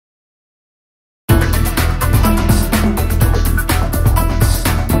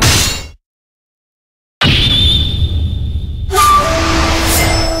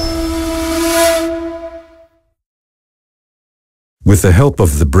With the help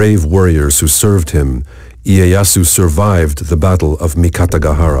of the brave warriors who served him, Ieyasu survived the Battle of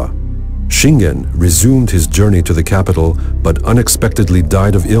Mikatagahara. Shingen resumed his journey to the capital, but unexpectedly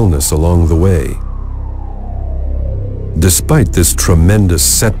died of illness along the way. Despite this tremendous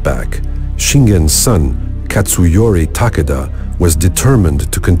setback, Shingen's son, Katsuyori Takeda, was determined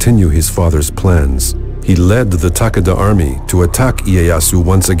to continue his father's plans. He led the Takeda army to attack Ieyasu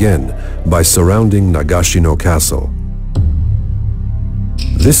once again by surrounding Nagashino Castle.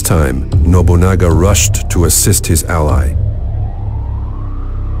 This time, Nobunaga rushed to assist his ally.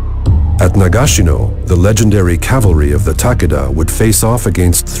 At Nagashino, the legendary cavalry of the Takeda would face off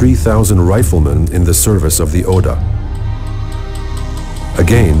against 3,000 riflemen in the service of the Oda.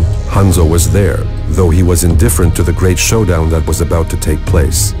 Again, Hanzo was there, though he was indifferent to the great showdown that was about to take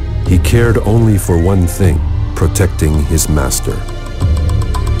place. He cared only for one thing: protecting his master.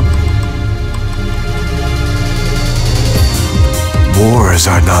 Wars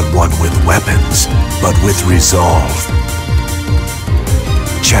are not won with weapons, but with resolve.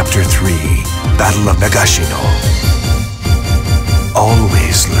 Chapter 3, Battle of Nagashino.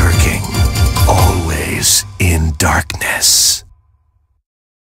 Always lurking, always in darkness.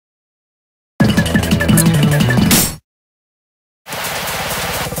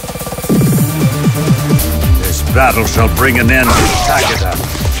 This battle shall bring an end to Takeda.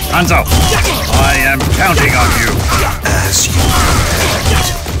 Hanzo, I am counting on you. As you command.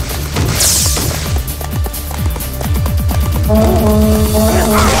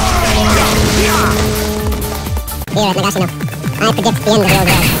 Here at Nagashino, I predict the end of the old world.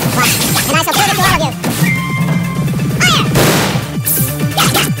 Watch, and I shall prove it to all of you.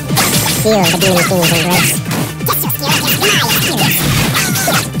 Fire! Feel the demon king's embrace. Get your spirit against my spirit.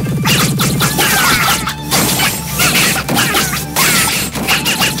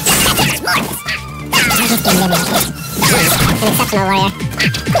 Target eliminated. An exceptional warrior.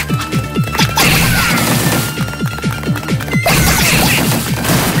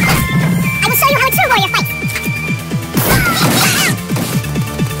 I will show you how a true warrior fights.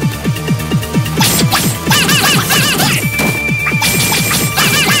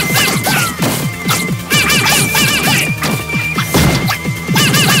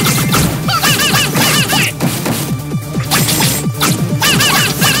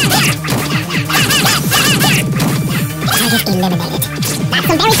 Eliminated. That's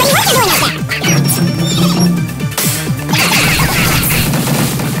some very pretty work you're doing out there. Do not falter.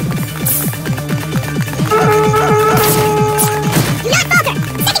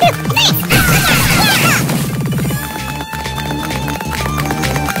 Second group,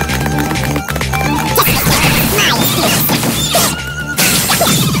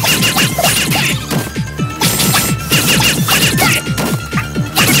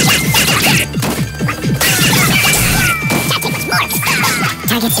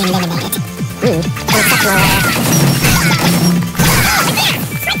 Target eliminated. Rude. Exceptional warrior.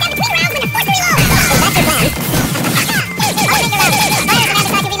 Strike down between rounds when you're forced to reload. Is that your plan? I'll take a round. Fire command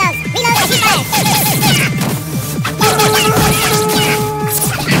attacker reloads. Reload as he fires.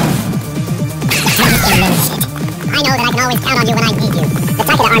 Target eliminated. I know that I can always count on you when I need you. The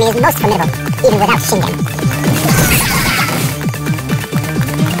Takeda army is most formidable, even without Shingen.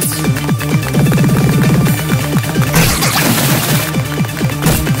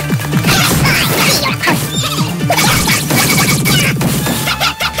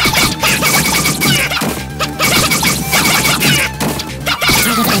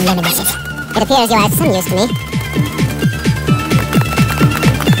 Eliminated. It appears you are of some use to me.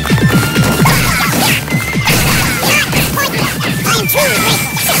 I am truly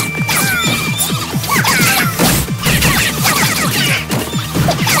grateful.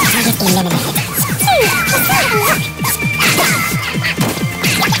 Target eliminated.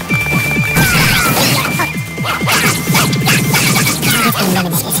 Target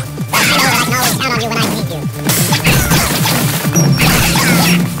eliminated. I know that I can always count on you when I need you.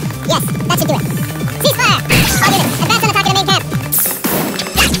 Yes, that should do it. Ceasefire! All units, advance and attack in the main camp.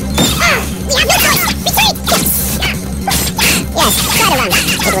 We have no choice! Retreat! Yes, try to run.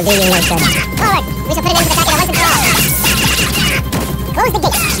 It will do you no good. Forward! We shall put an end to the Takeda once and for all. Close the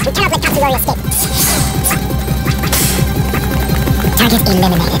gates. We cannot let Katsuyori escape. Target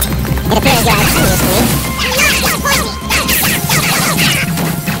eliminated. It appears you are of some use to me.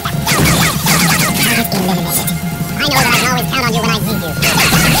 Target eliminated. I know that I can always count on you when I need you.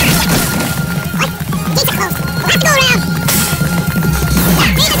 What? Gates are closed. We'll have to go around.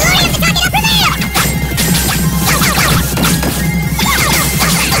 May the glory of the Takeda prevail!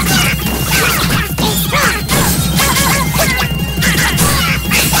 Stay strong!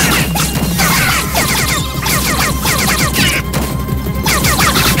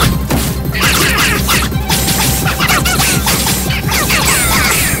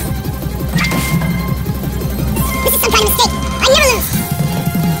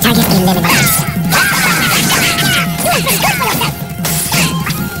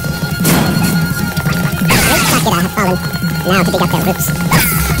 Now to dig up their roots.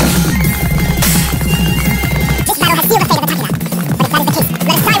 This battle has sealed the fate of the Takeda. But if that is the case,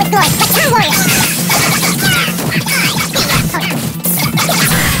 let us die with glory, like true warriors!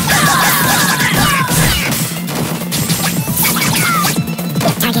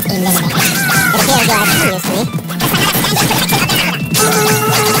 Target eliminated. It appears you are of some use to me.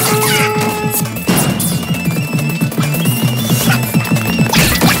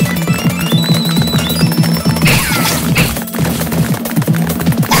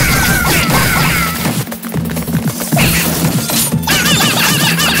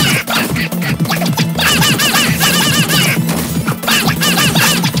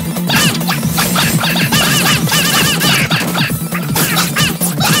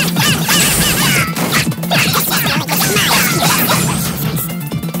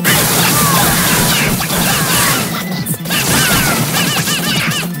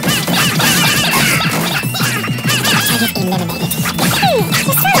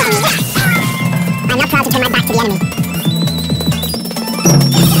 I'm not proud to turn my back to the enemy.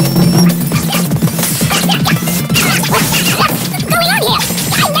 What's going on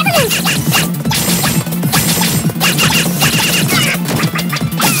here? I never knew!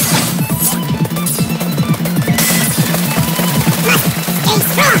 Must stay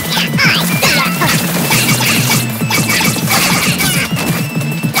strong! I see your hope!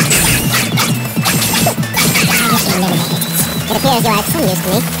 It appears you are of some use to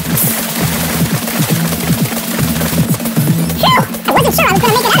me. Phew! I wasn't sure I was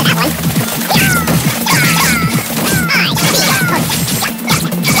going to make it out of that one. I see your hope.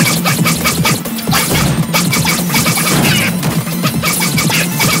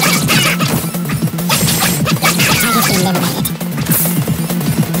 Target eliminated.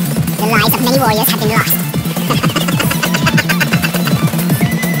 The lives of many warriors have been lost.